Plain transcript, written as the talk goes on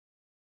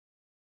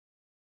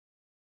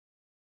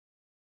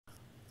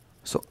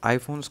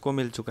IPhones को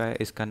मिल चुका है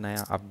इसका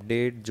नया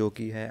अपडेट जो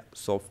कि है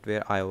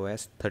सॉफ्टवेयर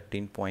iOS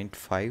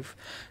 13.5।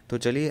 तो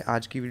चलिए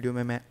आज की वीडियो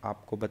में मैं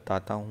आपको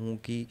बताता हूँ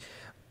कि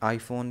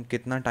आईफोन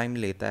कितना टाइम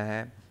लेता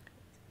है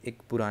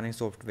एक पुराने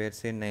सॉफ्टवेयर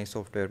से नए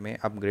सॉफ्टवेयर में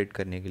अपग्रेड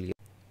करने के लिए।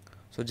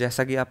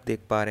 जैसा कि आप देख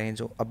पा रहे हैं,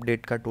 जो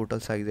अपडेट का टोटल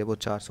साइज़ है वो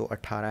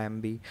 418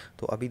 MB।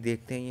 तो अभी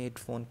देखते हैं ये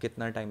फ़ोन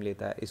कितना टाइम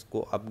लेता है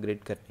इसको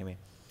अपग्रेड करने में।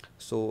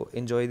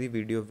 Enjoy the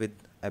video with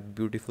a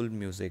beautiful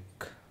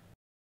music.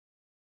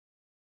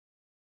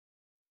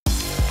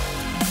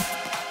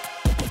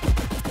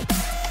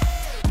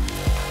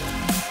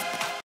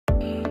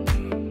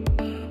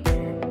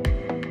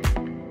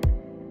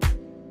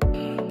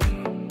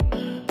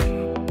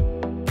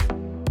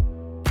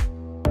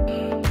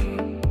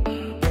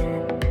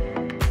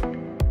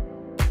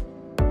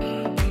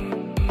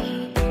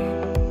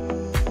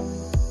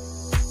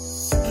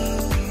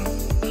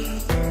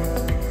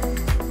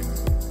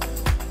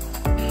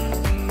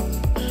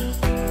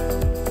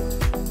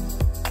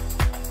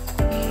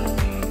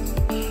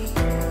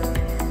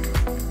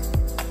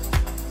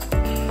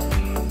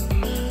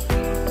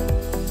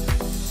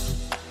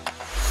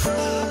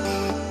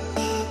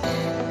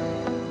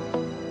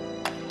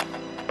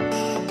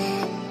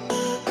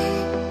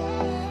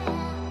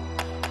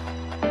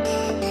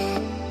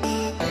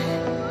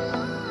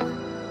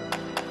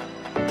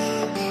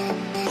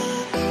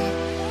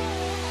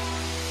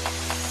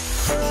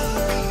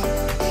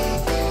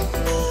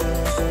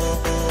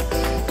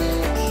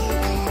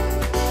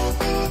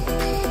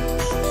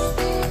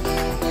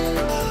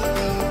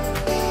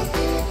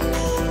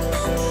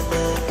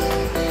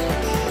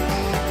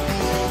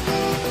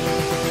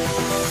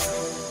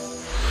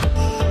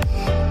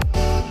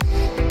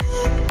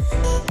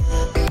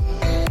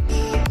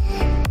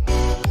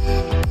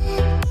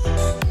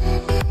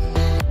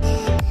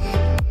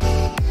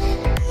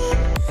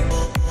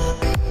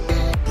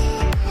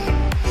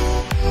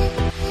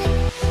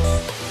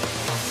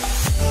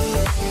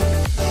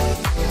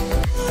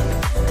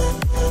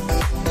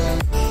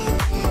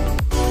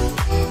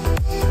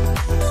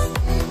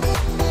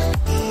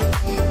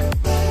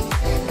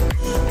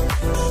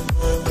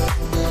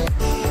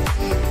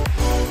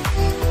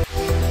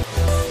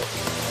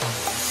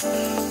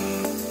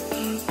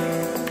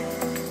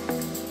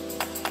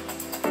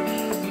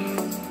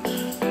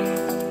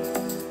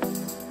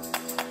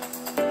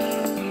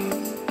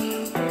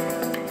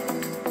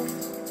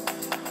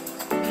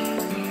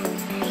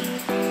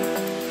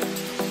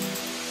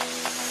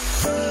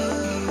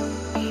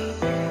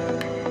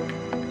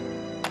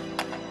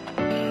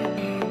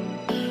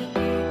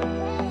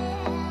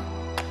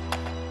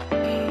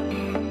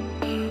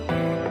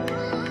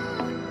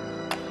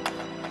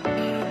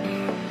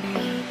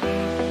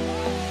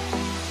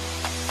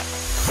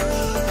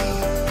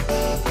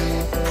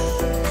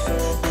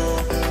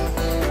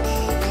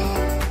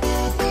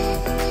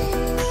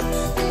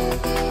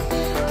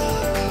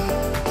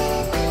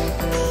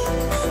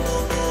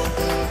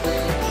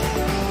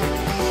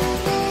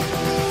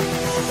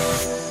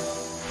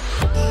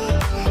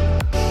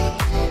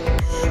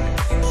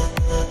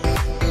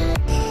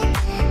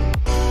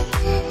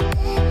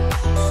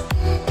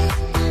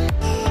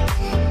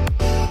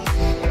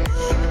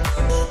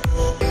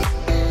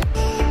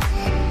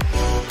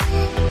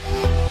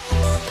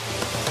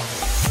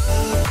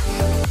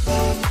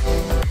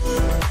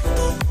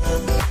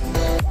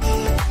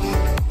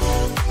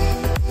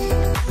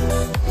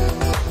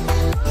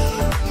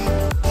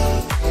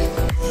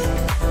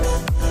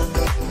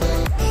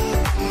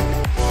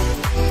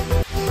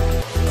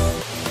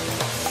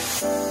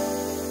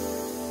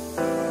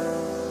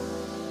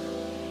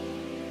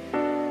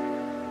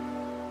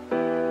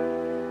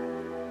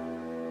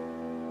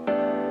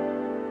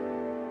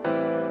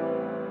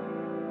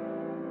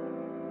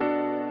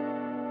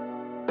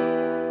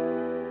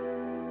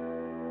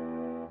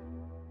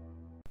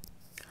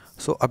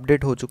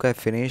 Update हो चुका है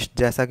फिनिश।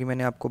 जैसा कि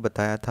मैंने आपको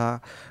बताया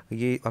था,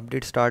 ये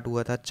अपडेट स्टार्ट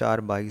हुआ था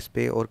 4:22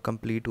 पे और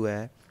कंप्लीट हुआ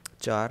है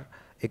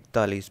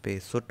 4:41 पे।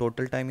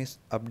 टोटल टाइम इस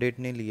अपडेट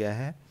ने लिया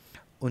है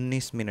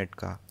 19 मिनट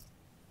का।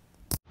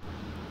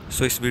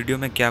 इस वीडियो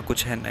में क्या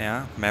कुछ है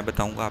नया मैं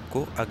बताऊंगा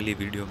आपको अगली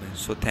वीडियो में।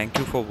 Thank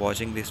you for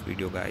watching this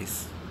video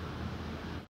guys.